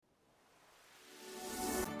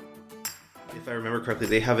If I remember correctly,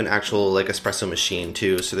 they have an actual like espresso machine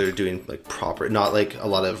too, so they're doing like proper, not like a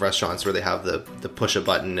lot of restaurants where they have the push a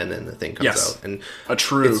button and then the thing comes out. And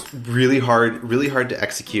it's really hard to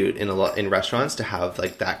execute in restaurants to have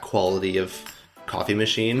like that quality of coffee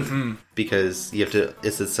machine because you have to.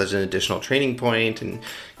 It's such an additional training point and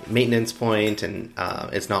maintenance point, and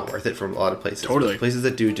it's not worth it for a lot of places. Totally, but places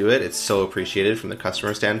that do it, it's so appreciated from the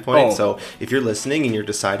customer standpoint. So if you're listening and you're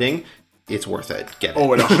deciding, it's worth it. Get it.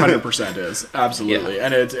 Oh, it 100% is. Absolutely. Yeah.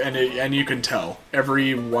 And you can tell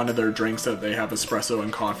every one of their drinks that they have espresso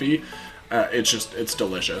and coffee, it's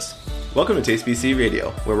delicious. Welcome to Taste BC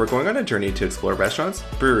Radio, where we're going on a journey to explore restaurants,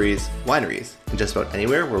 breweries, wineries, and just about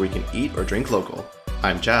anywhere where we can eat or drink local.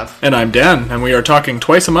 I'm Jeff. And I'm Dan, and we are talking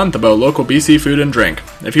twice a month about local BC food and drink.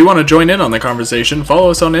 If you want to join in on the conversation,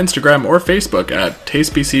 follow us on Instagram or Facebook at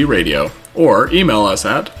Taste BC Radio, or email us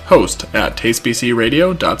at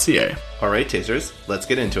host@tastebcradio.ca. All right, tasters, let's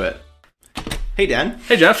get into it. Hey, Dan.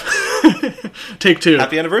 Hey, Jeff. Take two.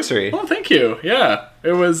 Happy anniversary. Oh, thank you. Yeah,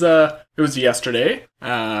 it was yesterday.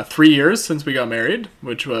 3 years since we got married,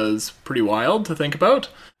 which was pretty wild to think about.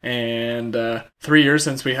 And 3 years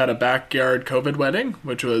since we had a backyard COVID wedding,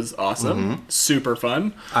 which was awesome. Super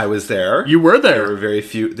fun. I was there. You were there.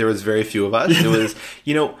 There was very few of us. It was,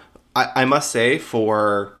 I must say,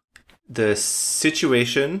 for the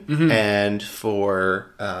situation and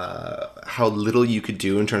for how little you could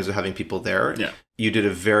do in terms of having people there, you did a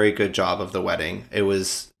very good job of the wedding. It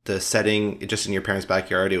was the setting just in your parents'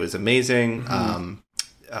 backyard. It was amazing.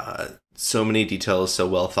 So many details, so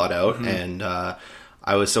well thought out, and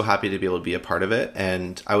I was so happy to be able to be a part of it.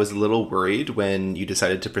 And I was a little worried when you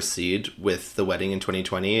decided to proceed with the wedding in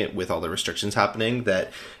 2020 with all the restrictions happening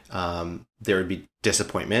that there would be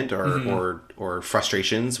disappointment or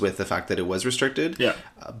frustrations with the fact that it was restricted. Yeah.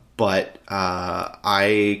 But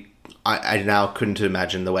I now couldn't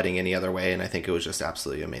imagine the wedding any other way, and I think it was just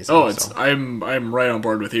absolutely amazing. Oh, I'm right on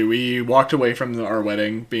board with you. We walked away from our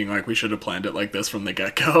wedding being like, we should have planned it like this from the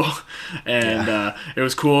get-go. And it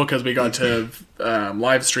was cool because we got to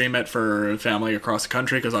live stream it for family across the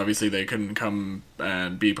country because obviously they couldn't come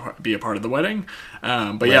and be a part of the wedding.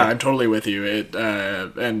 But yeah, I'm totally with you.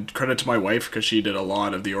 And credit to my wife because she did a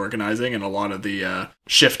lot of the organizing and a lot of the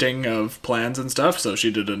shifting of plans and stuff. So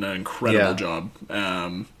she did an incredible job.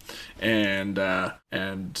 And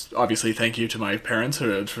obviously thank you to my parents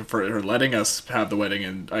for letting us have the wedding,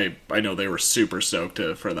 and I know they were super stoked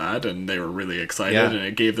for that, and they were really excited, and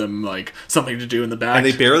it gave them like something to do in the back. And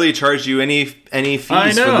they barely charged you any fees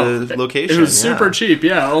for the location. It was super cheap,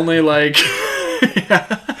 only like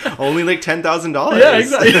only like $10,000. Yeah,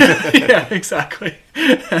 exactly. Yeah, exactly.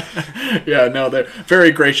 Yeah, no, they're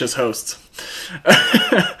very gracious hosts.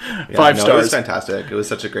 5 stars. It was fantastic. It was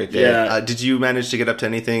such a great day. Yeah. Did you manage to get up to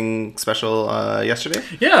anything special yesterday?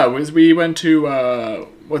 Yeah, we went to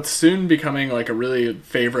what's soon becoming like a really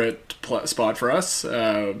favorite spot for us,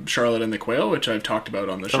 Charlotte and the Quail, which I've talked about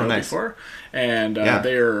on the show before. And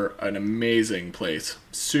they're an amazing place.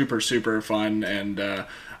 Super, super fun and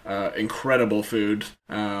incredible food.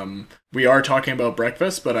 We are talking about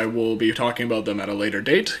breakfast, but I will be talking about them at a later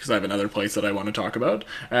date because I have another place that I want to talk about.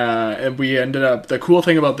 And we ended up, the cool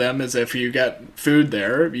thing about them is if you get food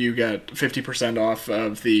there, you get 50% off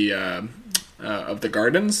of the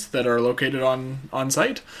gardens that are located on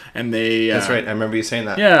site, and they that's right, I remember you saying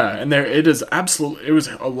that. Yeah, and it was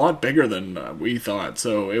a lot bigger than we thought.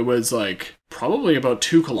 So it was like probably about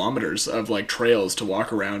 2 kilometers of like trails to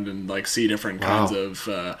walk around and like see different kinds of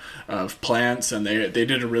plants, and they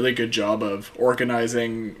did a really good job of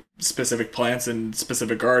organizing specific plants in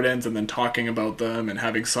specific gardens and then talking about them and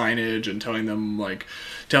having signage and telling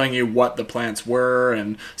you what the plants were,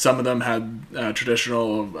 and some of them had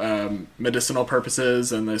traditional medicinal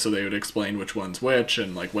purposes, and so they would explain which one's which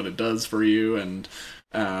and like what it does for you and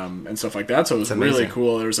stuff like that. So it was really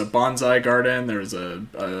cool. There was a bonsai garden, there was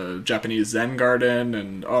a Japanese Zen garden,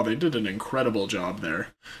 and they did an incredible job there.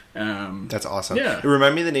 That's awesome. Yeah.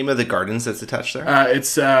 Remind me the name of the gardens that's attached there.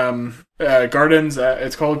 It's gardens.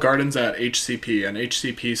 It's called Gardens at HCP, and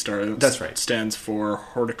HCP that's right, stands for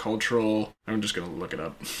horticultural. I'm just gonna look it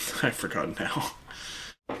up. I've forgotten now.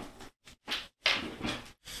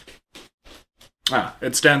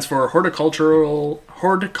 It stands for Horticulture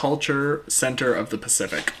Center of the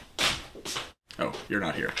Pacific. Oh, you're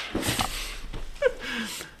not here.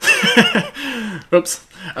 Oops.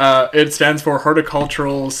 It stands for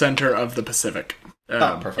Horticultural Center of the Pacific.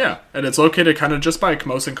 Perfect. Yeah, and it's located kind of just by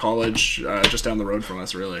Camosun College, just down the road from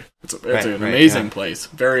us, really. It's an amazing place.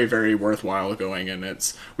 Very, very worthwhile going, and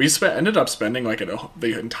we ended up spending like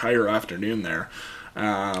the entire afternoon there.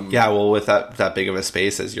 Yeah, well, with that big of a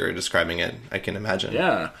space as you're describing it, I can imagine.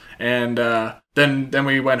 Yeah, and then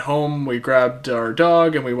we went home. We grabbed our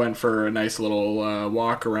dog and we went for a nice little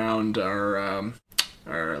walk around our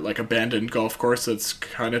like abandoned golf course that's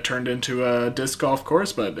kind of turned into a disc golf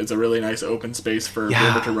course, but it's a really nice open space for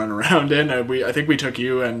people to run around in. I think we took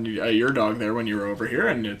you and your dog there when you were over here,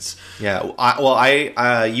 and it's you and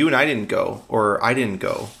I didn't go, or I didn't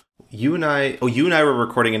go. You and I were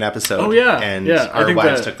recording an episode. Oh yeah, and our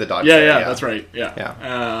wives took the dog. Yeah, that's right.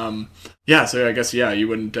 Yeah. So I guess you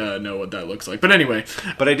wouldn't know what that looks like, but anyway.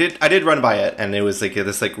 But I did run by it, and it was like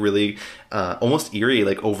this like really almost eerie,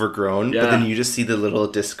 like overgrown. Yeah. But then you just see the little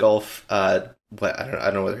disc golf. What I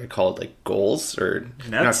don't know what they're called, like goals or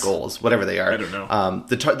nets? Not goals, whatever they are. I don't know.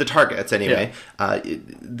 The targets anyway. Yeah.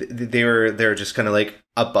 They're just kind of like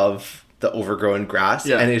above the overgrown grass,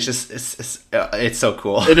 and it's just it's so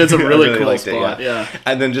cool. It is a really cool spot. Yeah,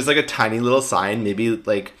 and then just like a tiny little sign, maybe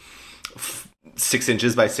like 6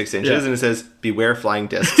 inches by 6 inches, and it says "Beware flying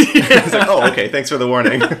discs." It's like, oh, okay, thanks for the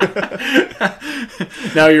warning.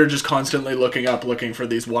 Now you're just constantly looking for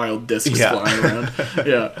these wild discs flying around.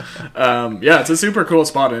 It's a super cool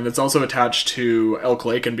spot, and it's also attached to Elk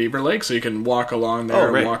Lake and Beaver Lake, so you can walk along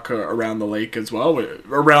there and walk around the lake as well.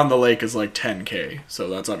 Around the lake is like 10K, so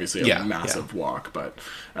that's obviously a massive walk, but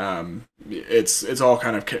it's all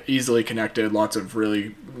kind of easily connected, lots of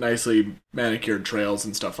really nicely manicured trails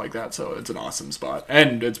and stuff like that, so it's an awesome spot,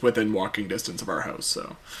 and it's within walking distance of our house,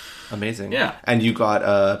 so amazing. Yeah. And you got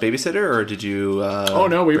a babysitter, or did you oh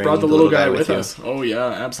no, we brought the little guy with us. Oh yeah,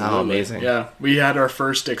 absolutely. Oh, amazing. Yeah, we had our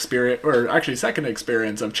first experience, or actually second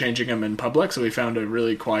experience, of changing him in public, so we found a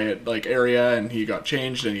really quiet like area, and he got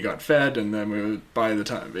changed and he got fed, and then we by the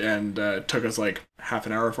time, and it took us like half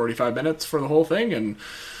an hour, 45 minutes for the whole thing, and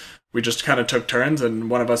we just kind of took turns, and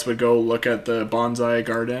one of us would go look at the bonsai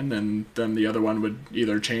garden, and then the other one would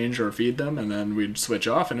either change or feed them, and then we'd switch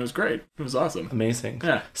off, and it was great. It was awesome. Amazing.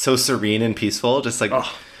 Yeah. So serene and peaceful, just like... Oh,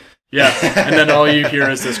 yeah. And then all you hear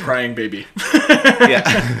is this crying baby.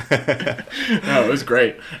 Yeah. No, it was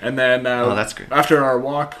great. And then that's great. After our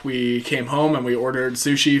walk, we came home, and we ordered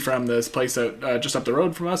sushi from this place just up the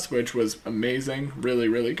road from us, which was amazing. Really,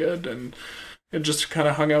 really good. And it just kind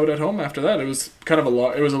of hung out at home after that. It was kind of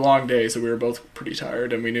it was a long day, so we were both pretty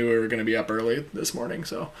tired, and we knew we were going to be up early this morning,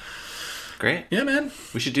 so. Great. Yeah, man.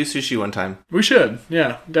 We should do sushi one time. We should.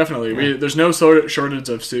 Yeah, definitely. Yeah. There's no shortage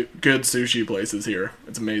of good sushi places here.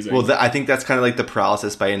 It's amazing. Well, I think that's kind of like the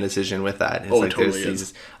paralysis by indecision with that. It's like totally there's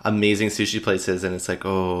these amazing sushi places, and it's like,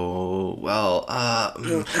 oh, well,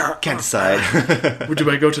 can't decide. Do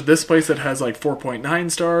I go to this place that has like 4.9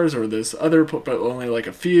 stars, or this other, but only like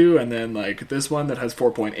a few, and then like this one that has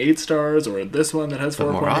 4.8 stars, or this one that has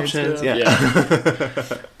 4.8 stars?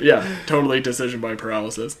 Yeah. Yeah, totally decision by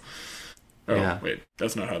paralysis. Oh, yeah. Wait,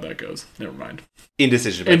 that's not how that goes. Never mind.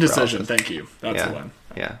 Indecision. Thank you. That's the one.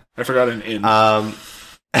 Yeah. I forgot an in.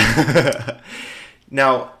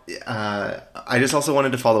 Now, I just also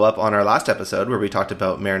wanted to follow up on our last episode where we talked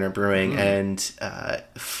about Mariner Brewing, and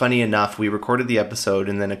funny enough, we recorded the episode,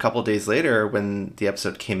 and then a couple days later, when the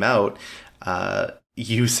episode came out,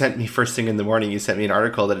 you sent me first thing in the morning, you sent me an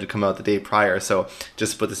article that had come out the day prior. So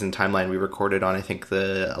just to put this in timeline, we recorded on, I think,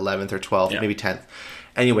 the 11th or 12th, maybe 10th.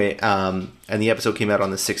 Anyway, and the episode came out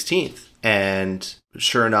on the 16th, and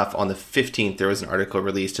sure enough, on the 15th, there was an article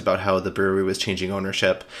released about how the brewery was changing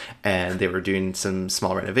ownership, and they were doing some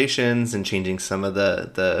small renovations and changing some of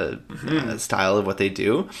the style of what they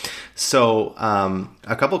do. So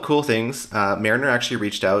a couple cool things. Mariner actually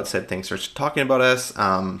reached out, said, thanks for talking about us.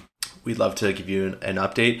 We'd love to give you an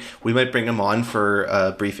update. We might bring him on for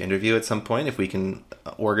a brief interview at some point if we can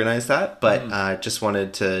organize that, but just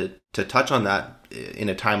wanted to touch on that in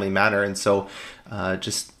a timely manner. And so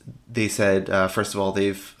they said, first of all,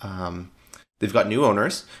 they've got new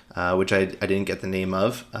owners, which I didn't get the name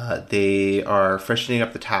of. They are freshening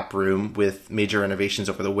up the tap room with major renovations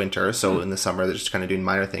over the winter. So in the summer, they're just kind of doing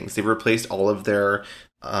minor things. They've replaced all of their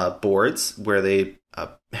boards where they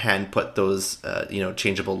hand put those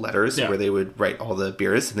changeable letters where they would write all the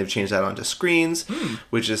beers, and they've changed that onto screens,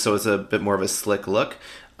 which is so it's a bit more of a slick look.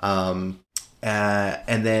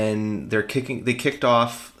 And then they kicked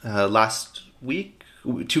off last week,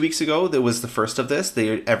 2 weeks ago. There was the first of this.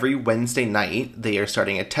 Every Wednesday night they are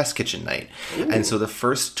starting a test kitchen night. Ooh. And so the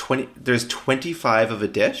first 25 of a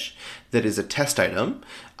dish that is a test item.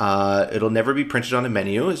 It'll never be printed on a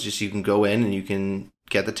menu. It's just you can go in and you can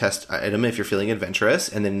get the test item if you're feeling adventurous,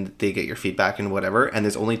 and then they get your feedback and whatever, and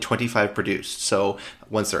there's only 25 produced. So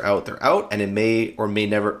once they're out, and it may or may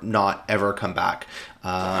never not ever come back.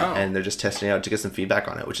 Wow. And they're just testing out to get some feedback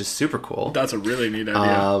on it, which is super cool. That's a really neat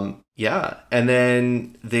idea. Yeah, and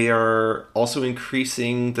then they are also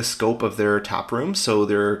increasing the scope of their tap room, so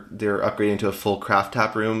they're upgrading to a full craft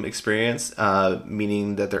tap room experience,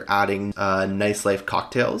 meaning that they're adding Nice Life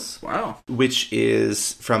cocktails. Wow. Which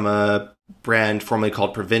is from a brand formerly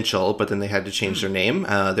called Provincial, but then they had to change their name.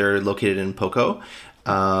 They're located in Poco,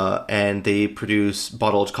 and they produce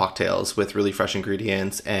bottled cocktails with really fresh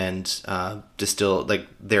ingredients and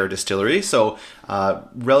their distillery. So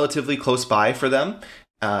relatively close by for them.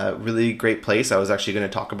 Really great place. I was actually going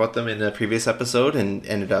to talk about them in a previous episode and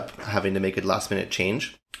ended up having to make a last minute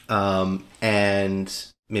change. And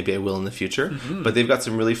maybe I will in the future. Mm-hmm. But they've got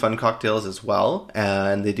some really fun cocktails as well.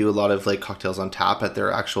 And they do a lot of like cocktails on tap at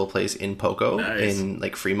their actual place in Poco, in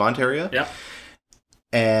like Fremont area. Yeah.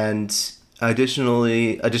 And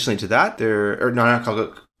additionally to that, there are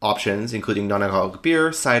non-alcoholic options, including non-alcoholic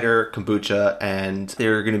beer, cider, kombucha, and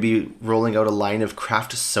they're going to be rolling out a line of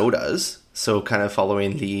craft sodas. So kind of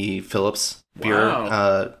following the Phillips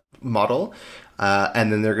beer model. And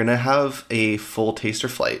then they're going to have a full taster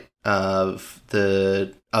flight of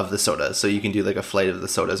the sodas. So you can do like a flight of the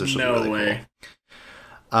sodas, which will be really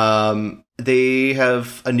cool. They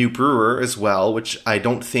have a new brewer as well, which I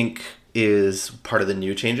don't think is part of the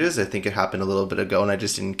new changes. I think it happened a little bit ago, and I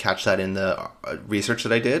just didn't catch that in the research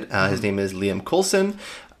that I did. His name is Liam Coulson.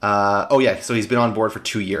 So he's been on board for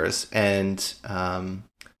 2 years, and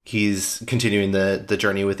he's continuing the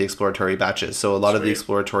journey with the exploratory batches. So a lot of the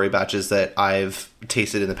exploratory batches that I've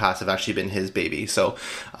tasted in the past have actually been his baby. So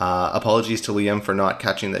apologies to Liam for not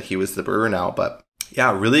catching that he was the brewer now. But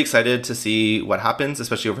yeah, really excited to see what happens,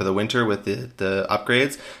 especially over the winter with the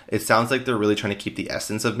upgrades. It sounds like they're really trying to keep the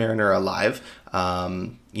essence of Mariner alive.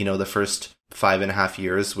 The first 5.5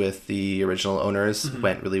 years with the original owners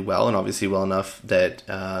went really well, and obviously well enough that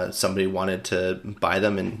somebody wanted to buy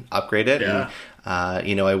them and upgrade it. Yeah.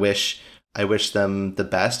 And I wish them the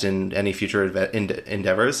best in any future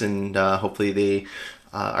endeavors, and hopefully they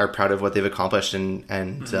are proud of what they've accomplished. And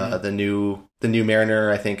the new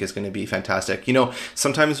Mariner, I think, is going to be fantastic.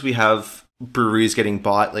 Sometimes we have breweries getting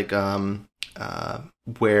bought, like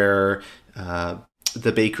where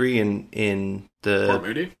the bakery in the Port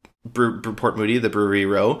Moody? Port Moody, the Brewery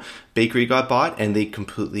Row bakery got bought, and they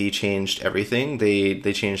completely changed everything.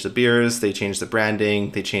 They changed the beers, they changed the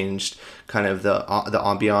branding, they changed kind of the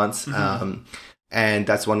ambiance. Mm-hmm. And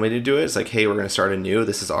that's one way to do it. It's like, hey, we're going to start anew.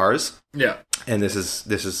 This is ours. Yeah. And this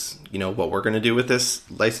is what we're going to do with this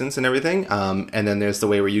license and everything. And then there's the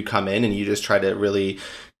way where you come in and you just try to really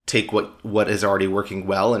take what is already working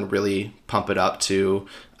well and really pump it up to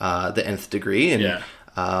the nth degree. And yeah.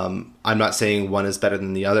 I'm not saying one is better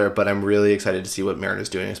than the other, but I'm really excited to see what Mariner's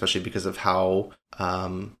doing, especially because of how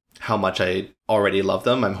much I already love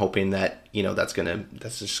them. I'm hoping that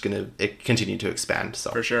that's just gonna continue to expand.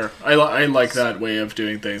 So for sure, I like that way of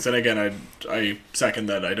doing things. And again, I second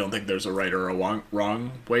that. I don't think there's a right or a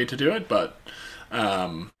wrong way to do it, but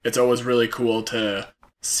it's always really cool to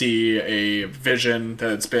see a vision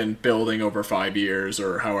that's been building over 5 years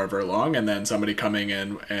or however long, and then somebody coming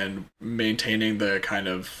in and maintaining the kind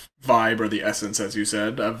of vibe or the essence, as you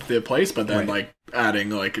said, of the place, but then like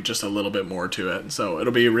adding like just a little bit more to it. So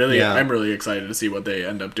it'll be really, I'm really excited to see what they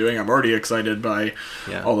end up doing. I'm already excited by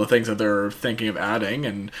all the things that they're thinking of adding,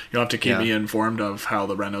 and you'll have to keep me informed of how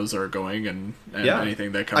the renos are going and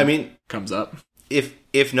anything that comes up.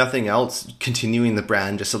 If nothing else, continuing the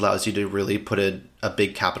brand just allows you to really put a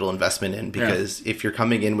big capital investment in, because if you're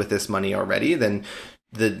coming in with this money already, then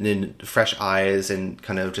the fresh eyes and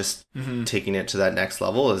kind of just taking it to that next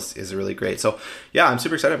level is really great. So yeah, I'm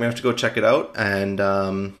super excited. I'm gonna have to go check it out, and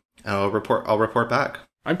I'll report back.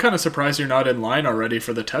 I'm kind of surprised you're not in line already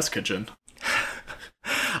for the test kitchen.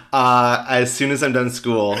 As soon as I'm done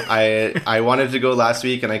school, I wanted to go last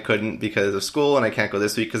week and I couldn't because of school, and I can't go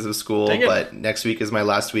this week because of school. But next week is my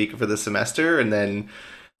last week for the semester, and then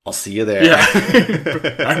I'll see you there.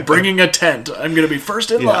 Yeah. I'm bringing a tent. I'm going to be first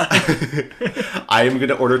in line. I am going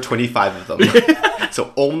to order 25 of them.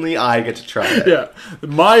 So only I get to try it. Yeah.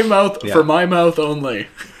 My mouth, for my mouth only.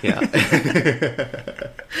 Yeah.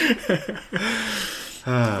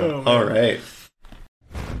 All right.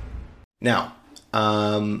 Now,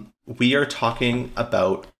 we are talking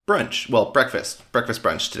about brunch. Well, breakfast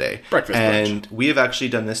brunch today. And we have actually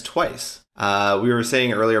done this twice. We were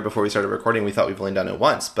saying earlier before we started recording, we thought we've only done it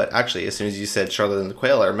once, but actually, as soon as you said Charlotte and the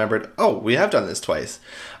Quail, I remembered, we have done this twice.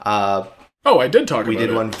 I did talk about it. We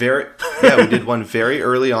did one very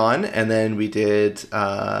early on, and then we did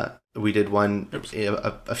one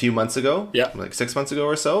a few months ago, like 6 months ago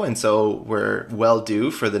or so, and so we're well due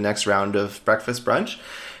for the next round of breakfast brunch.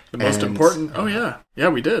 The most important. Oh, yeah. Yeah,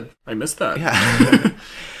 we did. I missed that. Yeah.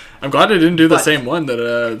 I'm glad I didn't do the same one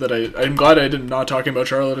I'm glad I did not talking about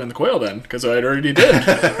Charlotte and the Quail then, because I already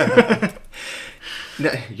did.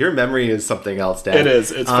 No, your memory is something else, Dan. It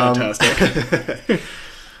is. It's fantastic.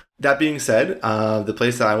 That being said, the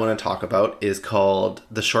place that I want to talk about is called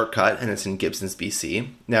The Shortcut, and it's in Gibsons, BC.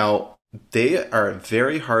 Now, they are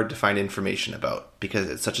very hard to find information about because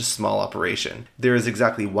it's such a small operation. There is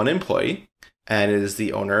exactly one employee, and it is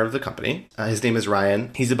the owner of the company. His name is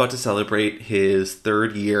Ryan. He's about to celebrate his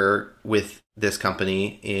 3rd year with this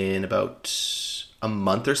company in about a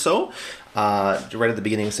month or so, right at the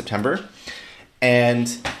beginning of September. And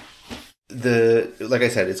like I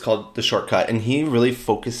said, it's called The Shortcut, and he really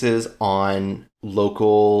focuses on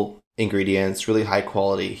local ingredients, really high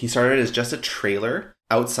quality. He started as just a trailer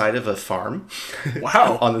outside of a farm.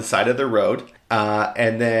 Wow. On the side of the road.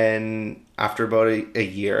 And then after about a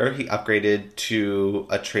year, he upgraded to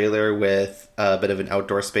a trailer with a bit of an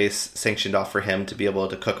outdoor space sanctioned off for him to be able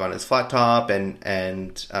to cook on his flat top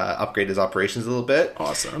and upgrade his operations a little bit.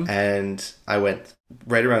 Awesome. And I went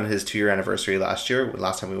right around his 2-year anniversary last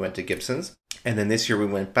time we went to Gibsons. And then this year we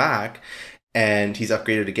went back and he's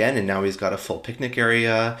upgraded again, and now he's got a full picnic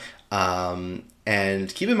area.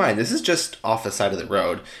 And keep in mind, this is just off the side of the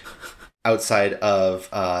road outside of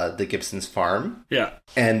the Gibsons farm. Yeah.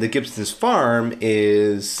 And the Gibsons farm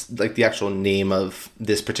is like the actual name of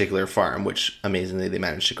this particular farm, which amazingly they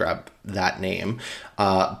managed to grab that name.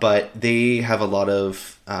 But they have a lot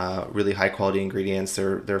of really high quality ingredients.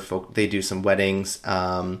 They do some weddings,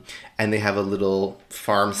 and they have a little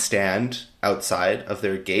farm stand outside of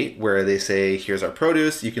their gate where they say, here's our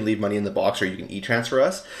produce, you can leave money in the box or you can e-transfer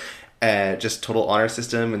us. And just total honor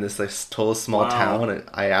system in this like total small town. And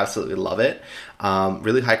I absolutely love it.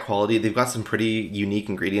 Really high quality. They've got some pretty unique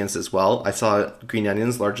ingredients as well. I saw green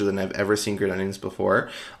onions larger than I've ever seen green onions before.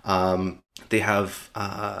 They have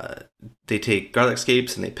they take garlic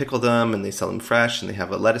scapes and they pickle them and they sell them fresh, and they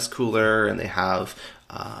have a lettuce cooler, and they have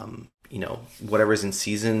whatever's in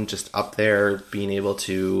season just up there being able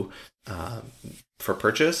to for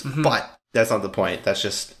purchase. Mm-hmm. But that's not the point. That's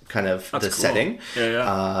just kind of the cool setting.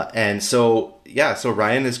 Yeah. And so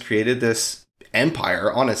Ryan has created this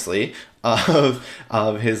empire, honestly, of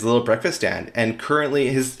his little breakfast stand. And currently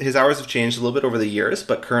his hours have changed a little bit over the years,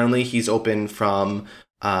 but currently he's open from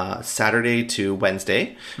Saturday to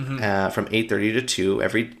Wednesday, mm-hmm. From 8:30 to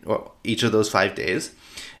 2 each of those 5 days.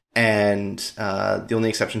 And the only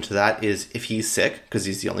exception to that is if he's sick, because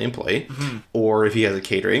he's the only employee, mm-hmm. or if he has a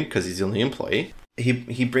catering, because he's the only employee.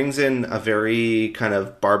 He brings in a very kind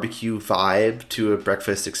of barbecue vibe to a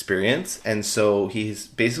breakfast experience. And so he's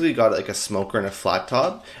basically got like a smoker and a flat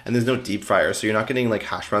top, and there's no deep fryer. So you're not getting like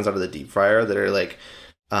hash browns out of the deep fryer that are like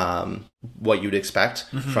what you'd expect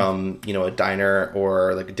mm-hmm. from, a diner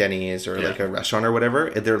or like a Denny's or like a restaurant or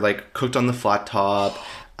whatever. They're like cooked on the flat top.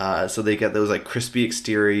 So they get those like crispy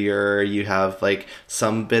exterior. You have like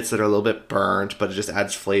some bits that are a little bit burnt, but it just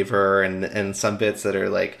adds flavor, and some bits that are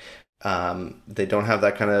like they don't have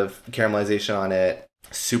that kind of caramelization on it.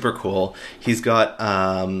 Super cool. He's got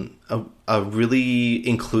a really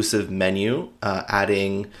inclusive menu,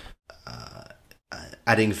 adding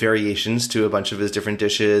variations to a bunch of his different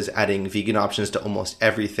dishes, adding vegan options to almost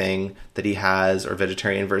everything that he has, or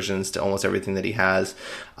vegetarian versions to almost everything that he has.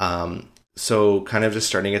 So kind of just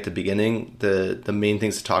starting at the beginning, the main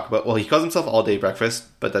things to talk about. Well, he calls himself All Day Breakfast,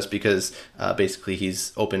 but that's because basically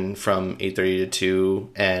he's open from 8:30 to 2,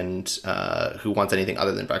 and who wants anything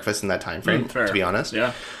other than breakfast in that time frame, to be honest.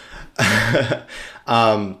 Yeah.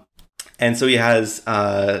 And so he has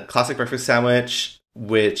a classic breakfast sandwich,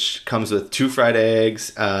 which comes with 2 fried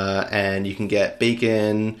eggs, and you can get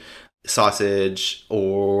bacon, sausage,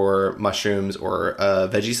 or mushrooms, or a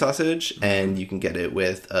veggie sausage, and you can get it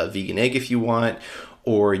with a vegan egg if you want,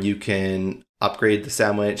 or you can upgrade the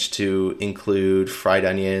sandwich to include fried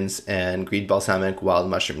onions and green balsamic wild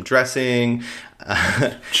mushroom dressing.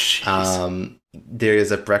 There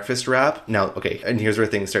is a breakfast wrap. Now, okay, and here's where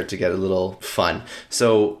things start to get a little fun.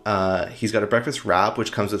 So he's got a breakfast wrap,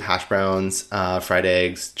 which comes with hash browns, fried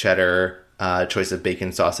eggs, cheddar, choice of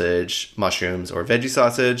bacon, sausage, mushrooms, or veggie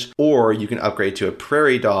sausage. Or you can upgrade to a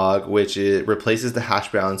prairie dog, which replaces the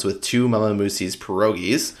hash browns with 2 Mama Moosie's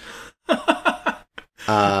pierogies.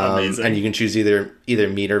 Amazing. And you can choose either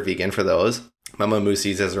meat or vegan for those. Mama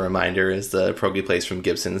Moosie's, as a reminder, is the pierogi place from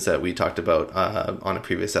Gibsons that we talked about on a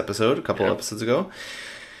previous episode, a couple episodes ago.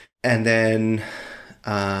 And then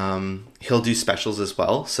he'll do specials as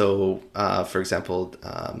well. So, for example,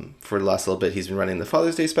 for the last little bit, he's been running the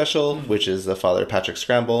Father's Day special, which is the Father Patrick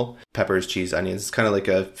Scramble. Peppers, cheese, onions. It's kind of like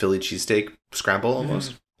a Philly cheesesteak scramble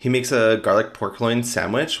almost. He makes a garlic pork loin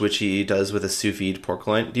sandwich, which he does with a sous vide pork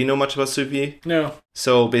loin. Do you know much about sous vide? No.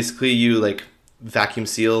 So basically you like vacuum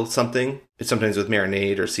seal something. It's sometimes with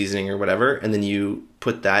marinade or seasoning or whatever. And then you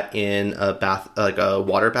put that in a bath, like a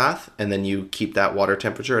water bath. And then you keep that water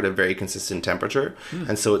temperature at a very consistent temperature.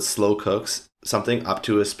 And so it slow cooks something up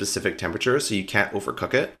to a specific temperature. So you can't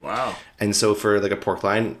overcook it. Wow. And so for like a pork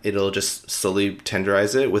loin, it'll just slowly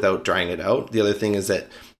tenderize it without drying it out. The other thing is that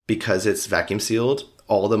because it's vacuum sealed,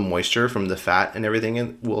 all the moisture from the fat and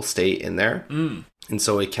everything will stay in there. And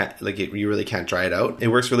so it can't, like, you really can't dry it out. It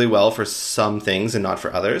works really well for some things and not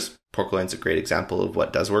for others. Pork loin's a great example of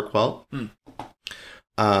what does work well.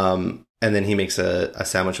 And then he makes a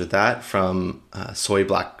sandwich with that from soy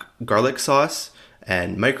black garlic sauce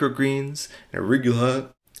and microgreens and arugula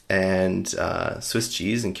and Swiss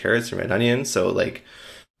cheese and carrots and red onions. So like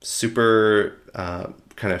super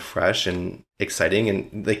kind of fresh and exciting.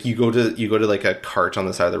 And like you go to like a cart on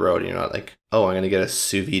the side of the road and you're not like, oh, I'm going to get a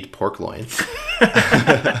sous vide pork loin.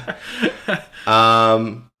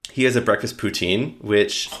 He has a breakfast poutine,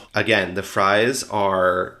 which again, the fries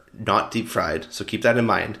are not deep fried. So keep that in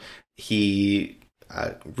mind. He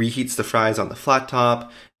reheats the fries on the flat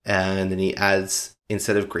top and then he adds,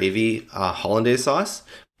 instead of gravy, hollandaise sauce,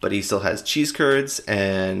 but he still has cheese curds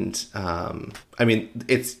and, I mean,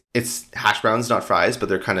 it's hash browns, not fries, but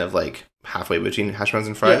they're kind of like halfway between hash browns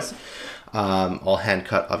and fries. Yeah. All hand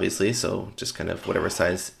cut, obviously. So just kind of whatever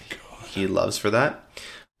size he loves for that.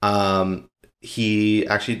 He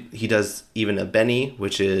does even a Benny,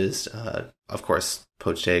 which is, of course,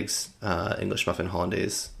 poached eggs, English muffin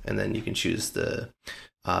hollandaise, and then you can choose the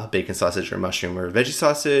bacon sausage or mushroom or veggie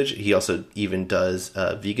sausage. He also even does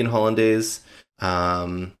vegan hollandaise,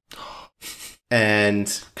 and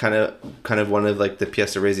kind of one of like the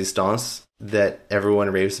pièce de résistance that everyone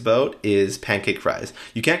raves about is pancake fries.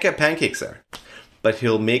 You can't get pancakes there, but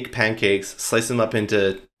he'll make pancakes, slice them up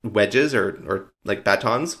into wedges or like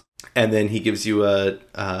batons, and then he gives you a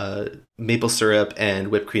maple syrup and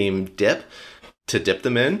whipped cream dip to dip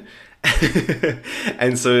them in.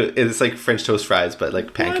 And so it's like French toast fries, but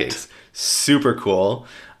like pancakes. What? Super cool.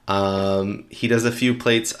 He does a few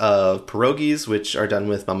plates of pierogies, which are done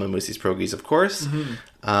with Mama Moosie's pierogies, of course.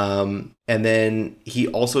 And then he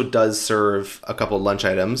also does serve a couple lunch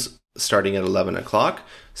items starting at 11 o'clock.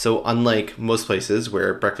 So unlike most places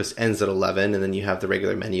where breakfast ends at 11 and then you have the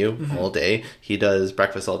regular menu all day, he does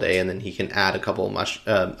breakfast all day, and then he can add a couple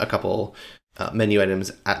menu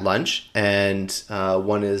items at lunch. And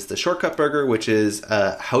one is the shortcut burger, which is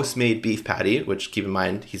a house-made beef patty, which, keep in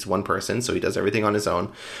mind, he's one person, so he does everything on his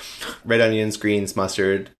own. Red onions, greens,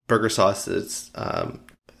 mustard, burger sauces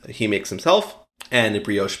he makes himself, and a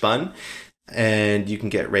brioche bun. And you can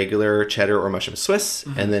get regular cheddar or mushroom Swiss.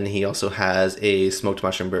 And then he also has a smoked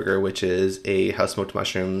mushroom burger, which is a house smoked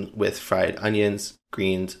mushroom with fried onions,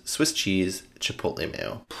 greens, Swiss cheese, chipotle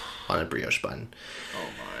mayo on a brioche bun. Oh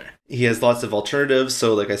my. He has lots of alternatives.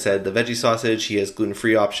 So like I said, the veggie sausage, he has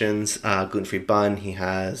gluten-free options, gluten-free bun. He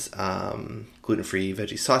has gluten-free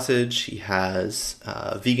veggie sausage. He has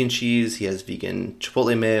vegan cheese. He has vegan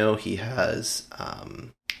chipotle mayo. He has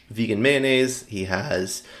vegan mayonnaise. He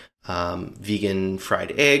has vegan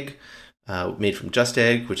fried egg made from Just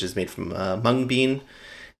Egg, which is made from mung bean.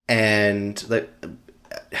 And like,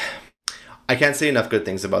 I can't say enough good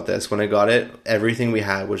things about this. When I got it, everything we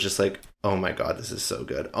had was just like, oh my god, this is so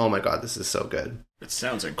good. Oh my god, this is so good. It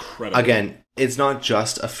sounds incredible. Again, it's not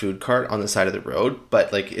just a food cart on the side of the road,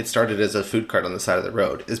 but like it started as a food cart on the side of the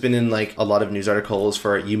road. It's been in like a lot of news articles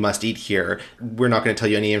for you must eat here. We're not going to tell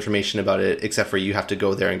you any information about it except for you have to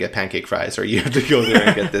go there and get pancake fries, or you have to go there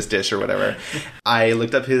and get this dish or whatever. I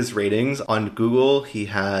looked up his ratings on Google. He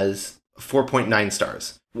has 4.9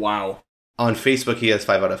 stars. Wow. On Facebook, he has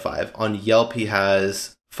 5 out of 5. On Yelp, he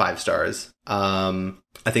has 5 stars.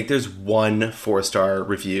 I think there's one 4-star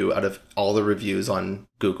review out of all the reviews on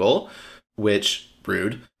Google, which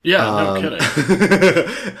rude. Yeah, no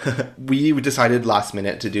kidding. We decided last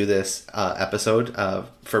minute to do this episode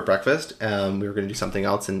for breakfast. We were going to do something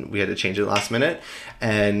else and we had to change it last minute.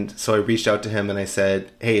 And so I reached out to him and I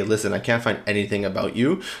said, hey, listen, I can't find anything about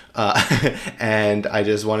you. And I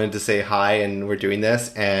just wanted to say hi and we're doing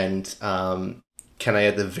this. And can I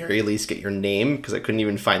at the very least get your name? Because I couldn't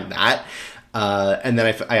even find that. And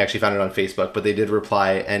then I actually found it on Facebook, but they did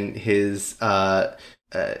reply, and his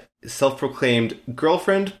self-proclaimed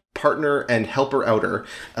girlfriend, partner, and helper-outer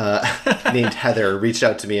named Heather reached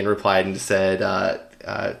out to me and replied and said,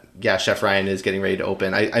 yeah, Chef Ryan is getting ready to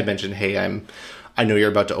open. I mentioned, hey, I know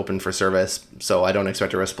you're about to open for service, so I don't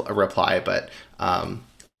expect a reply, but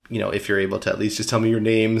you know, if you're able to at least just tell me your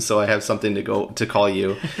name so I have something to call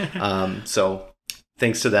you. So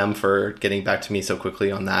thanks to them for getting back to me so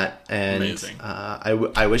quickly on that. And Amazing.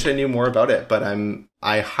 I wish I knew more about it, but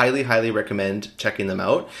I highly recommend checking them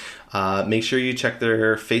out. Make sure you check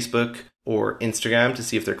their Facebook or Instagram to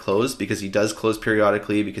see if they're closed, because he does close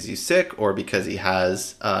periodically because he's sick or because he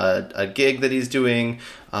has a gig that he's doing.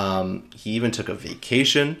 He even took a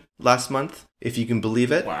vacation last month, if you can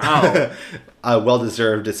believe it. Wow.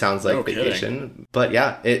 Well-deserved, it sounds like, No vacation. kidding. But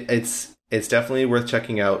yeah, it's definitely worth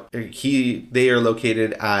checking out. They are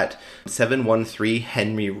located at 713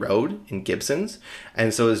 Henry Road in Gibsons.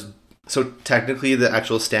 And so technically the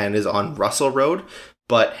actual stand is on Russell Road,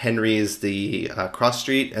 but Henry is the cross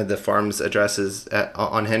street, and the farm's address is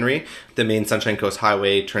on Henry. The main Sunshine Coast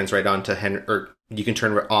Highway turns right onto Henry, or you can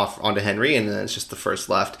turn off onto Henry, and then it's just the first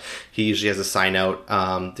left. He usually has a sign out.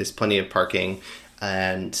 There's plenty of parking,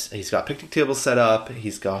 and he's got picnic tables set up.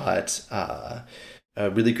 He's got a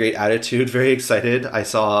really great attitude, very excited. I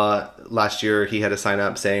saw last year he had a sign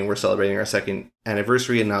up saying we're celebrating our 2nd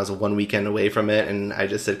anniversary, and I was 1 weekend away from it, and I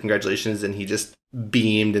just said congratulations, and he just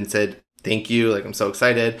beamed and said thank you, like I'm so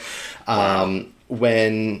excited. Wow.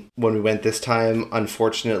 When we went this time,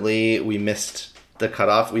 unfortunately we missed the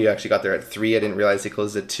cutoff. We actually got there at 3. I didn't realize they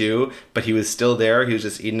closed at 2, but he was still there. He was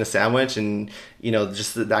just eating a sandwich, and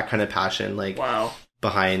just that kind of passion, like, Wow.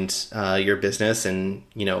 behind your business, and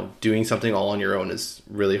doing something all on your own is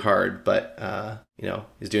really hard, but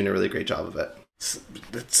he's doing a really great job of it.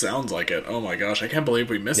 It sounds like it. Oh my gosh, I can't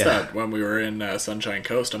believe we missed that when we were in Sunshine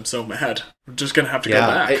Coast. I'm so mad. We're just gonna have to go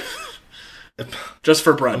back just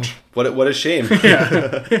for brunch. What a shame.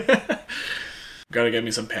 Yeah. Gotta get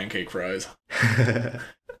me some pancake fries.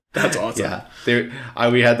 That's awesome. Yeah,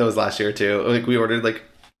 we had those last year too. Like we ordered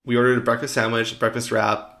a breakfast sandwich, breakfast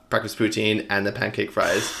wrap, breakfast poutine, and the pancake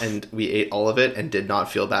fries, and we ate all of it and did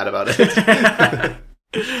not feel bad about it.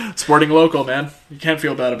 Sporting local, man. You can't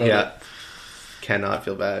feel bad about it. Cannot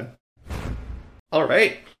feel bad. All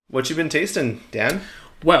right, what you been tasting, Dan?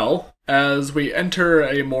 Well, as we enter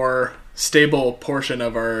a more stable portion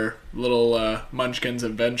of our little Munchkins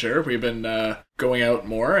adventure, we've been going out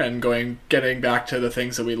more and getting back to the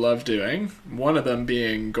things that we love doing. One of them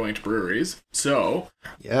being going to breweries. So,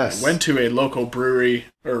 yes, I went to a local brewery,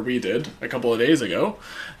 or we did, a couple of days ago,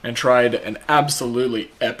 and tried an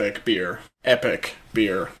absolutely epic beer. We ended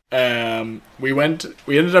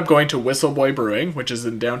up going to Whistleboy Brewing, which is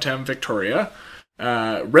in downtown Victoria.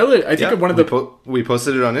 I think one of we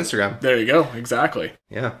posted it on Instagram. There you go, exactly.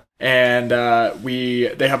 Yeah. And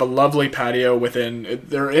they have a lovely patio within a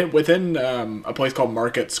place called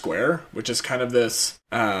Market Square, which is kind of this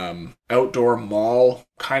outdoor mall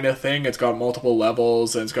kind of thing. It's got multiple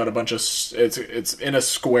levels, and it's got a bunch of it's in a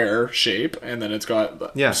square shape, and then it's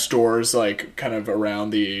got stores like kind of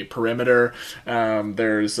around the perimeter.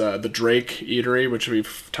 There's the Drake Eatery, which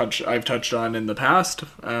I've touched on in the past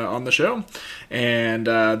on the show, and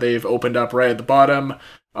they've opened up right at the bottom.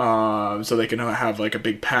 So they can have like a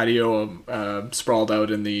big patio sprawled out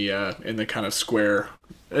in the kind of square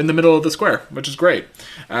in the middle of the square, which is great.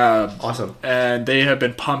 Awesome. And they have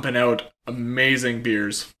been pumping out amazing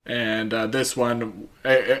beers. And this one,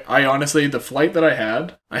 I honestly, the flight that I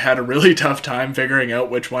had a really tough time figuring out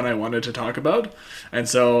which one I wanted to talk about. And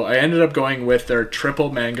so I ended up going with their Triple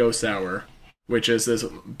Mango Sour, which is this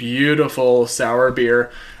beautiful sour beer.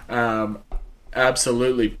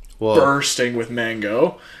 Absolutely bursting with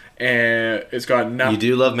mango, and it's got You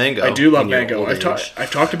do love mango. I do love mango. I've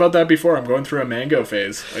talked about that before. I'm going through a mango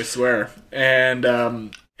phase, I swear. And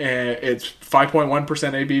it's 5.1%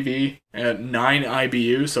 ABV at 9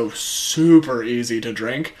 IBU, so super easy to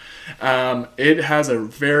drink. It has a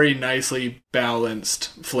very nicely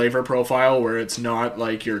balanced flavor profile where it's not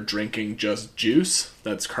like you're drinking just juice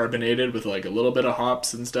that's carbonated with like a little bit of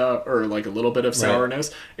hops and stuff, or like a little bit of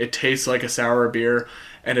sourness. Right. It tastes like a sour beer,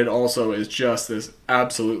 and it also is just this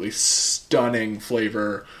absolutely stunning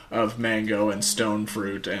flavor of mango and stone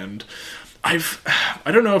fruit. And I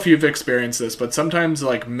don't know if you've experienced this, but sometimes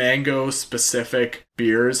like mango specific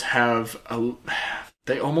beers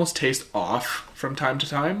they almost taste off from time to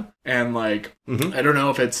time. And like, I don't know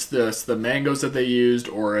if it's the mangoes that they used,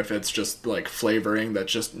 or if it's just like flavoring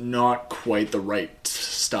that's just not quite the right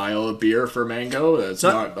style of beer for mango. It's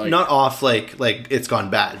not off like it's gone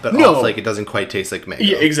bad, but off like it doesn't quite taste like mango.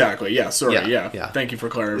 Yeah, exactly. Yeah. Sorry. Yeah. Thank you for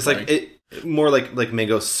clarifying. It's like more like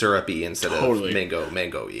mango syrupy instead of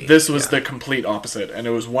mango-y. This was the complete opposite, and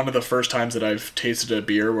it was one of the first times that I've tasted a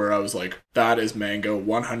beer where I was like, that is mango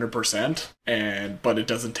 100%, but it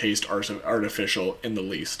doesn't taste artificial in the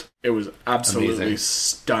least. It was absolutely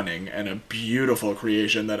stunning and a beautiful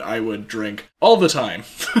creation that I would drink all the time.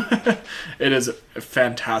 It is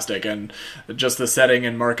fantastic, and just the setting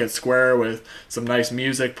in Market Square with some nice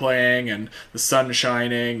music playing and the sun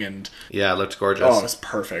shining, and yeah, it looked gorgeous. Oh, it's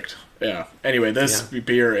perfect. Yeah. Anyway, this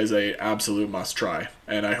beer is a absolute must try,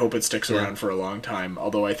 and I hope it sticks around for a long time.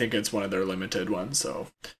 Although I think it's one of their limited ones, so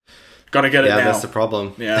gotta get it now. Yeah, that's the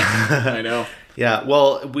problem. Yeah, I know. Yeah,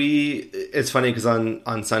 well, it's funny because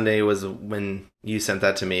on Sunday was when you sent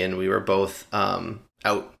that to me, and we were both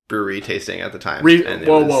out brewery tasting at the time.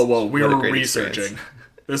 Whoa! We were researching.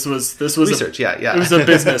 This was research. Yeah. It was a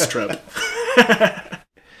business trip.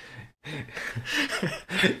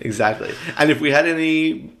 Exactly. And if we had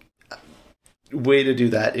any way to do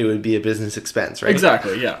that, it would be a business expense, right?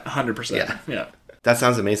 Exactly. Yeah. 100%. Yeah. That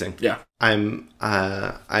sounds amazing. Yeah.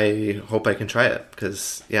 I hope I can try it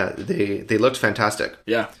because they looked fantastic.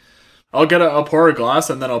 Yeah. I'll pour a glass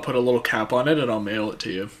and then I'll put a little cap on it and I'll mail it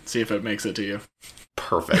to you. See if it makes it to you.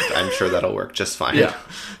 Perfect. I'm sure that'll work just fine. Yeah.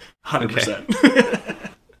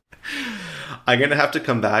 100%. I'm going to have to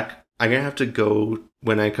come back. I'm going to have to go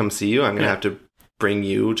when I come see you. I'm going to have to bring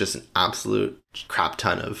you just an absolute crap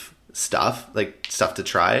ton of stuff to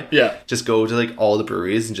try. Yeah. Just go to like all the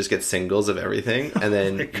breweries and just get singles of everything, and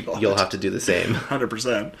then you'll have to do the same.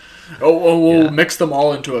 100%. We'll mix them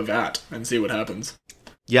all into a vat and see what happens.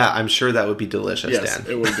 Yeah, I'm sure that would be delicious, yes, Dan.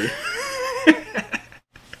 It would be.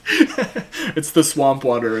 It's the swamp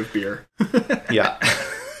water of beer. Yeah.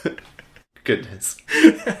 Goodness.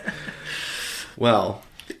 Well,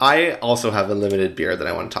 I also have a limited beer that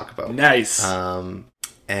I want to talk about. Nice.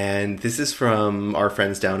 And this is from our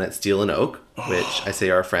friends down at Steel and Oak, which I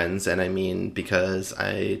say our friends, and I mean because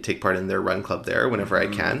I take part in their run club there whenever I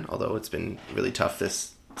can, although it's been really tough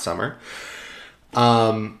this summer.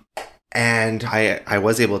 And I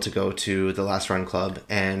was able to go to the last run club,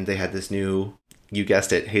 and they had this new, you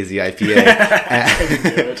guessed it, hazy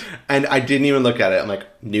IPA. And I didn't even look at it. I'm like,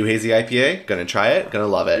 new hazy IPA, gonna try it, gonna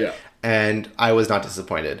love it. Yeah. And I was not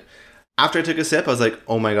disappointed. After I took a sip, I was like,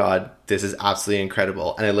 oh my God, this is absolutely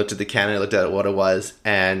incredible. And I looked at the can and I looked at what it was.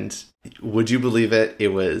 And would you believe it? It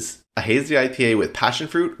was a hazy IPA with passion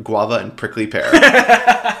fruit, guava, and prickly pear.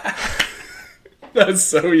 That's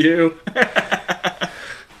so you.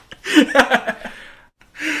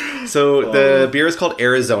 So the beer is called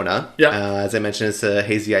Arizona. Yeah. As I mentioned, it's a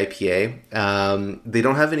hazy IPA. They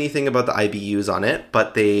don't have anything about the IBUs on it,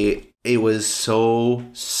 but it was so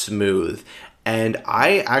smooth. And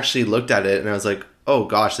I actually looked at it and I was like, oh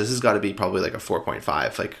gosh, this has got to be probably like a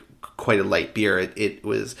 4.5, like quite a light beer. It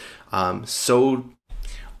was so,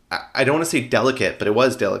 I don't want to say delicate, but it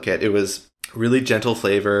was delicate. It was really gentle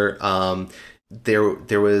flavor.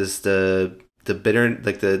 There was the bitter,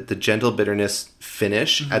 like the gentle bitterness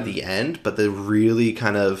finish at the end, but the really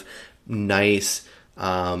kind of nice,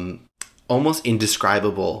 almost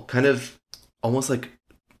indescribable, kind of almost like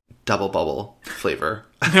double bubble flavor.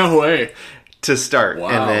 No way. To start.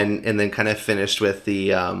 Wow. and then kind of finished with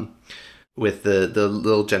the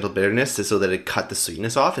little gentle bitterness so that it cut the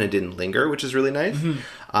sweetness off and it didn't linger, which is really nice.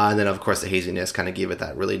 And then of course the haziness kind of gave it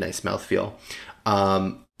that really nice mouthfeel.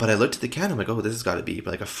 But I looked at the can, I'm like, oh, this has got to be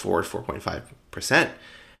like a 4.5%.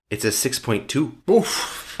 It's a 6.2.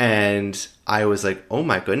 Oof. And I was like, oh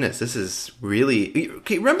my goodness, this is really...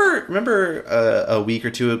 Okay, remember a week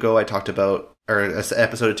or two ago I talked about, or an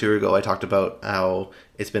episode or two ago I talked about how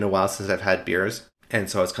it's been a while since I've had beers. And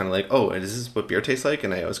so I was kind of like, oh, is this what beer tastes like?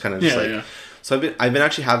 And I was kind of just So I've been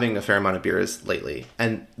actually having a fair amount of beers lately.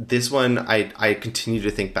 And this one I continue to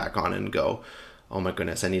think back on and go, oh my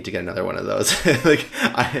goodness, I need to get another one of those.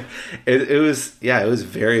 It was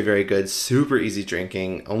very, very good. Super easy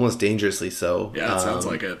drinking, almost dangerously so. Yeah, it sounds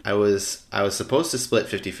like it. I was supposed to split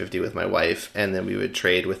 50-50 with my wife, and then we would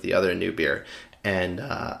trade with the other new beer. And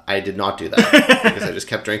I did not do that because I just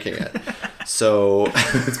kept drinking it. So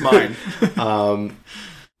it's mine.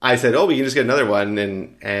 I said, oh, we can just get another one.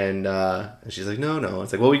 And she's like, no.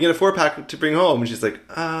 It's like, well, we can get a 4-pack to bring home. And she's like,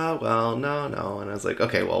 well, no. And I was like,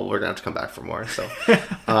 okay, well, we're going to have to come back for more. So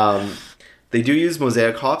they do use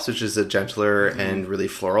Mosaic hops, which is a gentler and really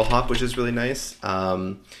floral hop, which is really nice.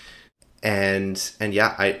 And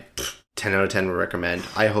yeah, 10 out of 10 would recommend.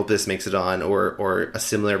 I hope this makes it on, or a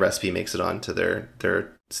similar recipe makes it on to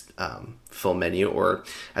their full menu, or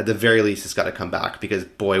at the very least it's got to come back, because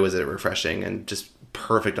boy was it refreshing and just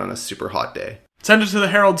perfect on a super hot day. Send it to the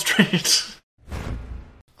Herald Street.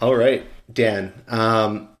 All right, Dan,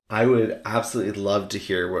 I would absolutely love to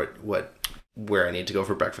hear where I need to go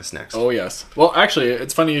for breakfast next. Oh, yes. Well, actually,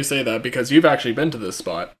 it's funny you say that because you've actually been to this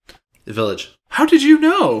spot. The Village. How did you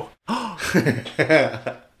know?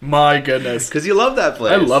 My goodness. Because you love that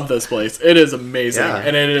place. I love this place. It is amazing. Yeah.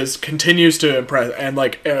 And it continues to impress. And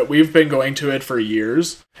we've been going to it for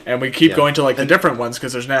years. And we keep going to the different ones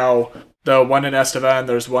because there's now the one in Estevan,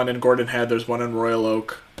 there's one in Gordon Head, there's one in Royal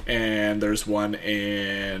Oak, and there's one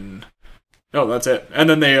in... No, that's it. And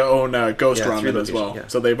then they own Ghost Ramen as well. Yeah.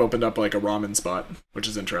 So they've opened up a ramen spot, which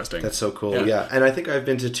is interesting. That's so cool. Yeah. And I think I've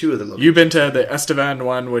been to 2 of the locations. You've been to the Estevan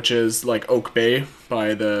one, which is Oak Bay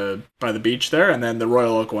by the beach there, and then the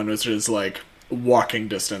Royal Oak one, which is walking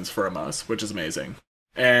distance from us, which is amazing.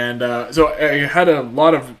 And so I had a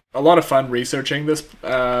lot of fun researching this,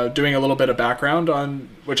 doing a little bit of background on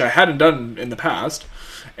which I hadn't done in the past.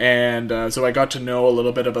 And so I got to know a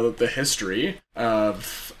little bit about the history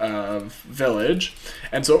of Village.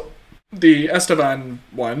 And so the Estevan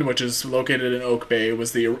one, which is located in Oak Bay,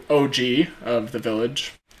 was the OG of the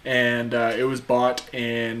Village. And it was bought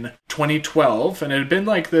in 2012. And it had been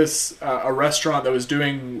this, a restaurant that was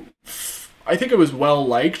doing... I think it was well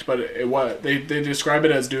liked, but they describe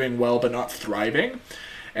it as doing well but not thriving.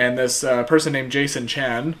 And this person named Jason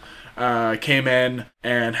Chan came in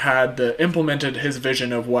and implemented his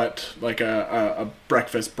vision of what a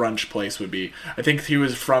breakfast brunch place would be. I think he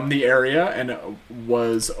was from the area and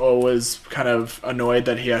was always kind of annoyed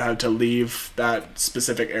that he had to leave that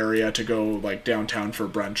specific area to go downtown for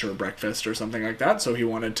brunch or breakfast or something like that. So he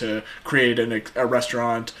wanted to create a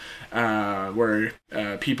restaurant where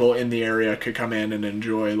people in the area could come in and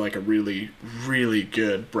enjoy a really, really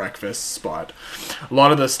good breakfast spot. A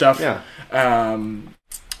lot of the stuff... Yeah.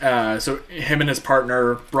 So him and his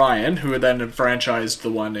partner Brian, who had then franchised the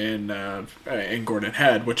one in Gordon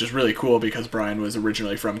Head, which is really cool because Brian was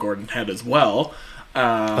originally from Gordon Head as well.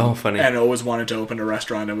 Funny. And always wanted to open a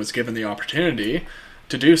restaurant and was given the opportunity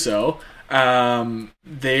to do so.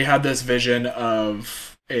 They had this vision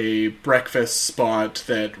of a breakfast spot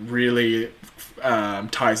that really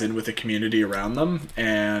ties in with the community around them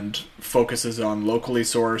and focuses on locally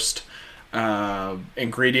sourced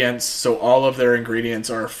ingredients. So all of their ingredients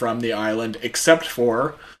are from the island except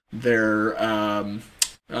for their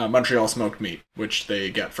Montreal smoked meat, which they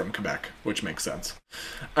get from Quebec, which makes sense.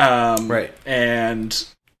 Right. And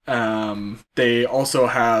they also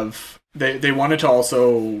have... They wanted to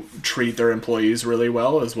also treat their employees really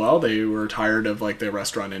well as well. They were tired of the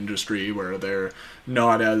restaurant industry where they're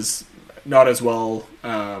not as well...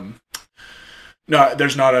 No,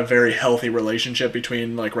 there's not a very healthy relationship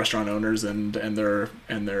between restaurant owners and their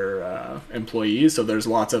employees. So there's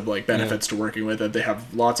lots of benefits to working with it. They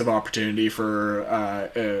have lots of opportunity for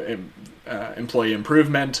employee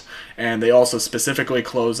improvement, and they also specifically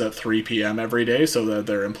close at 3 p.m. every day so that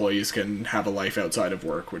their employees can have a life outside of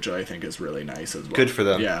work, which I think is really nice as well. Good for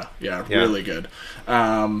them. Yeah, really good.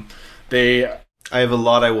 I have a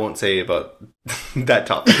lot I won't say about that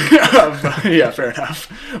topic. Yeah, fair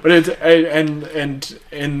enough. But it's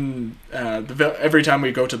every time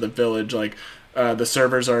we go to the Village, the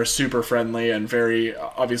servers are super friendly and very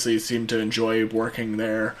obviously seem to enjoy working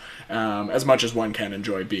there, as much as one can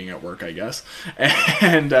enjoy being at work, I guess.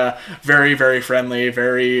 And very, very friendly,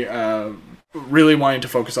 very really wanting to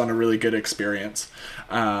focus on a really good experience,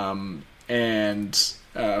 and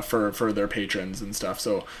for their patrons and stuff.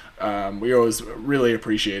 So we always really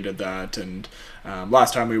appreciated that. And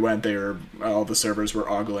last time we went, all the servers were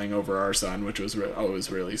ogling over our son, which was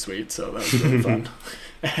always really sweet. So that was really fun.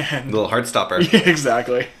 And, little heart stopper. Yeah,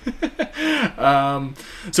 exactly.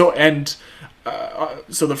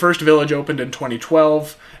 So the first Village opened in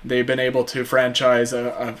 2012. They've been able to franchise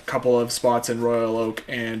a couple of spots in Royal Oak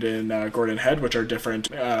and in Gordon Head, which are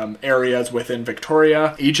different areas within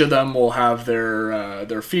Victoria. Each of them will have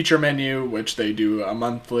their feature menu, which they do a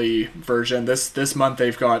monthly version. This month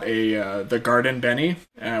they've got the Garden Benny,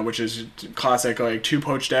 which is classic, 2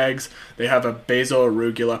 poached eggs. They have a basil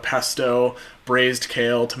arugula pesto, braised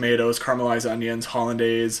kale, tomatoes, caramelized onions,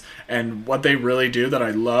 hollandaise, and what they really do that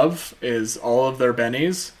I love is all of their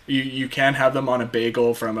bennies. You can have them on a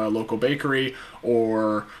bagel from a local bakery,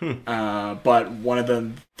 or but one of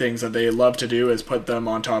the things that they love to do is put them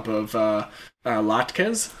on top of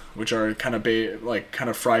latkes, which are kind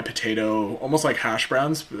of fried potato, almost like hash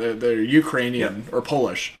browns. They're Ukrainian or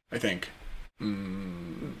Polish, I think.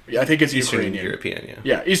 Yeah, I think it's Eastern Ukrainian. European, yeah.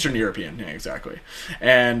 Yeah, Eastern European, yeah, exactly.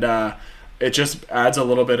 And it just adds a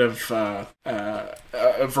little bit of a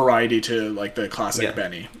variety to the classic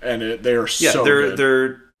Benny, and they are so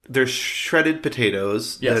good. they're shredded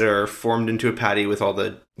potatoes that are formed into a patty with all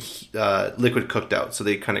the liquid cooked out. So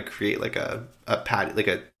they kind of create like a patty, like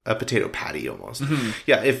a potato patty almost. Mm-hmm.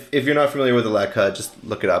 Yeah, if you're not familiar with the latke, just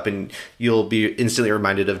look it up and you'll be instantly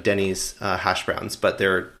reminded of Denny's hash browns, but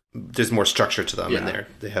there's more structure to them, and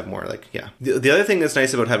they have more like, The other thing that's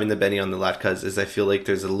nice about having the Benny on the latkes is I feel like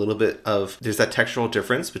there's a little bit of, there's that textural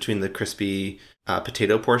difference between the crispy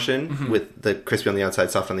potato portion with the crispy on the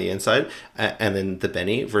outside, soft on the inside, and then the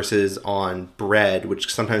Benny versus on bread,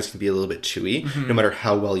 which sometimes can be a little bit chewy, no matter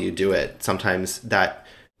how well you do it. Sometimes that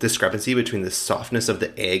discrepancy between the softness of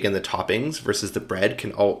the egg and the toppings versus the bread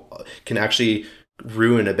can actually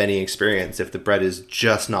ruin a Benny experience if the bread is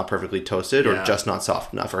just not perfectly toasted or just not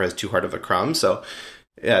soft enough or has too hard of a crumb. So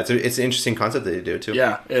yeah, it's an interesting concept that they do too.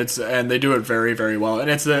 Yeah, and they do it very, very well.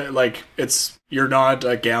 And you're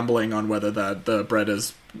not gambling on whether the bread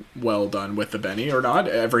is well done with the Benny or not.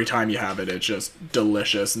 Every time you have it, it's just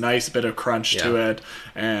delicious. Nice bit of crunch to it,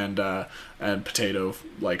 and potato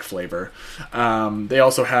like flavor. They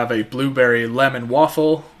also have a blueberry lemon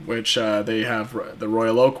waffle, which they have the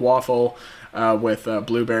Royal Oak waffle. With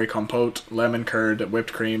blueberry compote, lemon curd,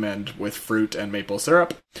 whipped cream, and with fruit and maple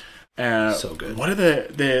syrup. So good. One of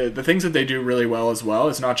the things that they do really well as well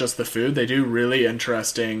is not just the food. They do really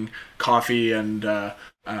interesting coffee and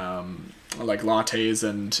like lattes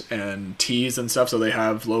and teas and stuff. So they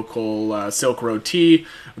have local Silk Road tea.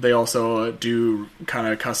 They also do kind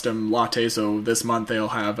of custom lattes. So this month they'll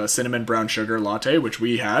have a cinnamon brown sugar latte, which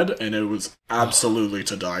we had, and it was absolutely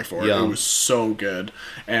to die for. Yum. It was so good.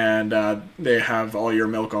 And they have all your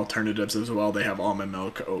milk alternatives as well. They have almond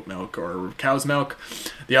milk, oat milk, or cow's milk.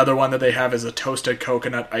 The other one that they have is a toasted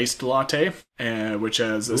coconut iced latte, which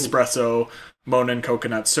has espresso, Monin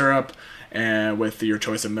coconut syrup, and with your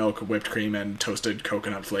choice of milk, whipped cream, and toasted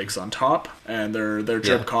coconut flakes on top. And their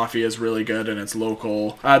drip coffee is really good, and it's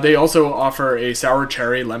local. They also offer a sour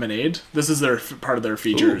cherry lemonade. This is their part of their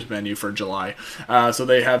features menu for July. So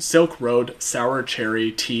they have Silk Road sour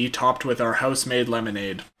cherry tea topped with our house-made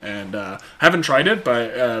lemonade. And I haven't tried it,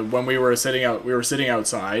 but when we were sitting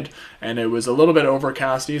outside, and it was a little bit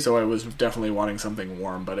overcasty, so I was definitely wanting something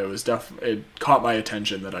warm. But it caught my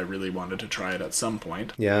attention that I really wanted to try it at some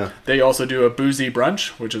point. Yeah. They also do a boozy brunch,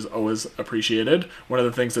 which is always appreciated. One of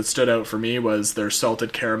the things that stood out for me was their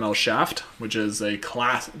salted caramel shaft, which is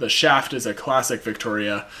the shaft is a classic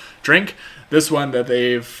Victoria drink. This one that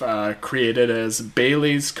they've created is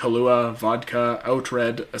Bailey's, Kahlua, vodka,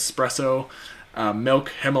 Outred, espresso,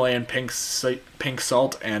 milk, Himalayan pink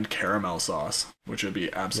salt, and caramel sauce, which would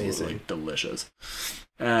be absolutely delicious.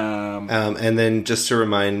 And then just to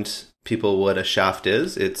remind people what a shaft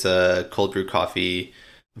is, it's a cold brew coffee,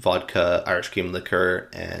 vodka, Irish cream liquor,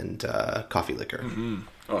 and coffee liquor. Mm-hmm.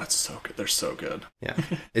 Oh, it's so good. They're so good. Yeah,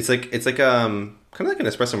 it's like kind of like an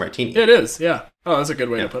espresso martini. It is. Yeah. Oh, that's a good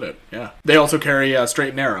way to put it. Yeah. They also carry Straight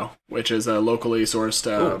and Narrow, which is a locally sourced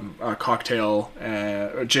cocktail,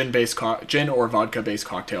 gin or vodka based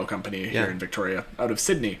cocktail company here in Victoria, out of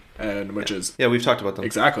Sydney, and which is we've talked about them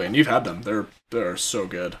exactly, and you've had them. They're so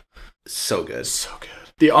good. So good. So good.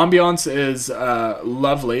 The ambiance is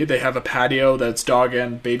lovely. They have a patio that's dog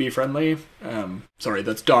and baby friendly.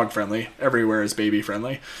 That's dog friendly. Everywhere is baby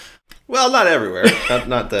friendly. Well, not everywhere.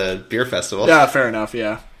 not the beer festival. Yeah, fair enough.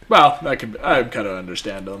 Yeah. Well, I kind of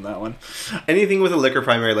understand on that one. Anything with a liquor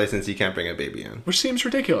primary license, you can't bring a baby in. Which seems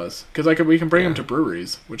ridiculous, because we can bring them to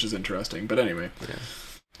breweries, which is interesting. But anyway. Yeah.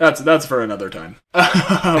 That's for another time.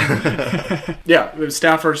 The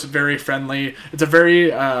staff are very friendly. It's a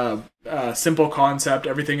very simple concept.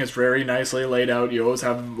 Everything is very nicely laid out. You always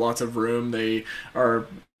have lots of room. They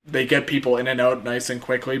get people in and out nice and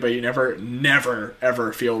quickly, but you never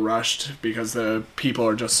ever feel rushed because the people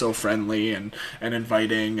are just so friendly and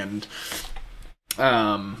inviting, and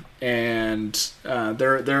they're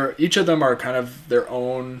each of them are kind of their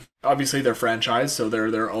own. Obviously, they're franchised, so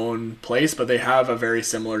they're their own place, but they have a very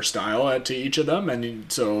similar style to each of them,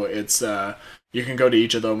 and so it's you can go to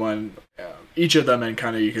each of them and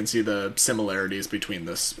kind of you can see the similarities between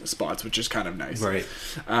the spots, which is kind of nice. Right.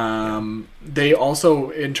 They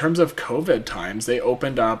also, in terms of COVID times, they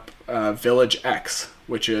opened up Village X,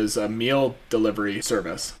 which is a meal delivery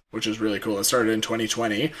service, which is really cool. It started in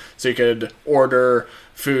 2020, so you could order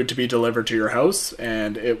food to be delivered to your house,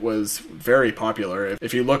 and it was very popular.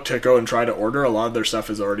 If you look to go and try to order, a lot of their stuff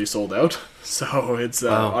is already sold out, so it's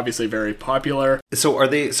obviously very popular. So are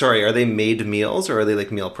they made meals, or are they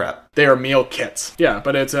like meal prep? They are meal kits,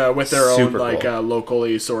 but it's with their own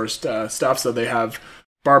locally sourced stuff. So they have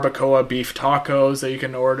barbacoa beef tacos that you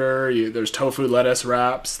can order. There's tofu lettuce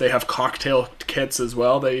wraps. They have cocktail kits as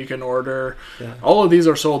well that you can order. Yeah. All of these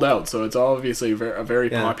are sold out, so it's obviously a very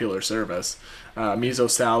popular service. Miso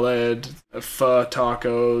salad, pho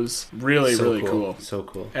tacos, really cool. So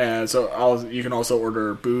cool. And so you can also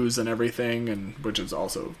order booze and everything, and which is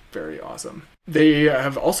also very awesome. They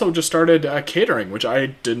have also just started catering, which I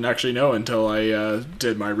didn't actually know until I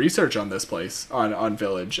did my research on this place, on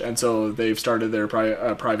Village. And so they've started their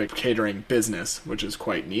private catering business, which is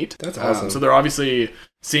quite neat. That's awesome. So they're obviously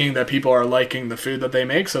seeing that people are liking the food that they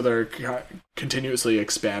make, so they're continuously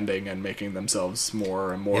expanding and making themselves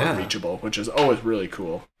more and more reachable, which is always really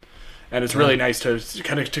cool. And it's really nice to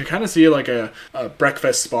kind of see like a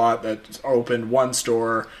breakfast spot that opened one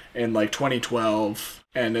store in like 2012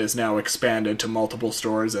 and is now expanded to multiple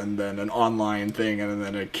stores, and then an online thing, and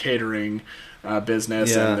then a catering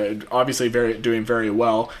business, and obviously doing very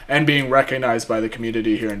well, and being recognized by the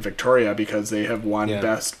community here in Victoria because they have won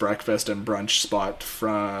best breakfast and brunch spot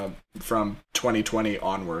from 2020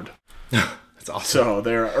 onward. That's awesome.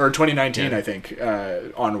 So or 2019, I think,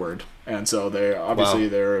 onward. And so they obviously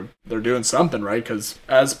they're doing something right, because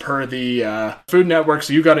as per the Food Network's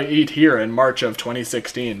You Gotta Eat Here in March of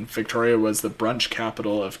 2016, Victoria was the brunch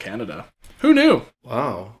capital of Canada. Who knew?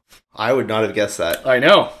 Wow. I would not have guessed that. I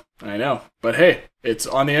know. But hey, it's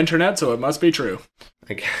on the internet, so it must be true.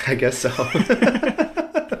 I guess so.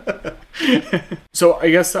 So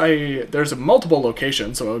I guess there's multiple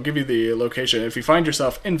locations, so I'll give you the location. If you find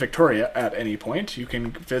yourself in Victoria at any point, you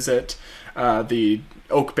can visit the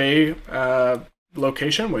Oak Bay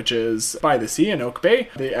location, which is by the sea in Oak Bay.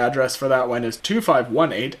 The address for that one is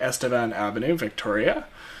 2518 Estevan Avenue, Victoria.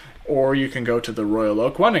 Or you can go to the Royal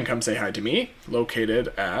Oak one and come say hi to me, located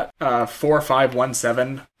at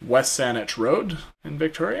 4517 West Saanich Road in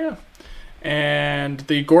Victoria. And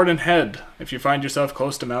the Gordon Head, if you find yourself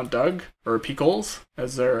close to Mount Doug, or Peakles,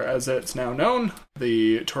 as it's now known,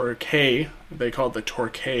 the Torquay, they call it the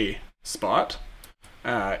Torquay spot,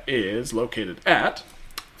 is located at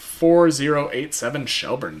 4087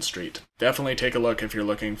 Shelburne Street. Definitely take a look if you're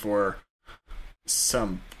looking for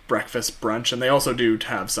some breakfast brunch, and they also do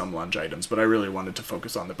have some lunch items, but I really wanted to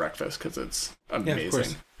focus on the breakfast because it's amazing. Yeah, of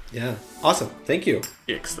course. Yeah, awesome. Thank you.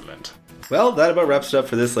 Excellent. Well, that about wraps it up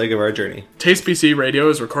for this leg of our journey. Taste BC Radio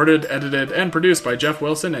is recorded, edited, and produced by Jeff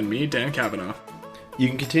Wilson and me, Dan Cavanaugh. You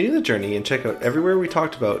can continue the journey and check out everywhere we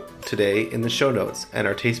talked about today in the show notes and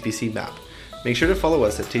our Taste BC map. Make sure to follow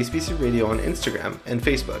us at Taste BC Radio on Instagram and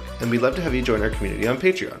Facebook, and we'd love to have you join our community on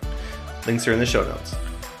Patreon. Links are in the show notes.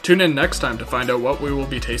 Tune in next time to find out what we will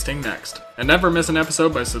be tasting next. And never miss an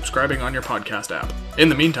episode by subscribing on your podcast app. In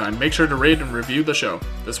the meantime, make sure to rate and review the show.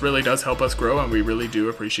 This really does help us grow, and we really do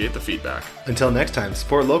appreciate the feedback. Until next time,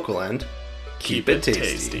 support local and keep it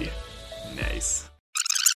tasty. Nice.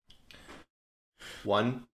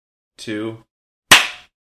 1, 2.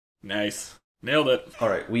 Nice. Nailed it. All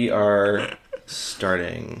right, we are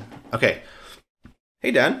starting. Okay. Hey,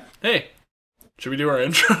 Dan. Hey. Should we do our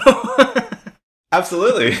intro?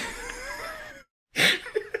 Absolutely.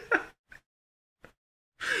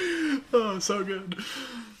 Oh, so good.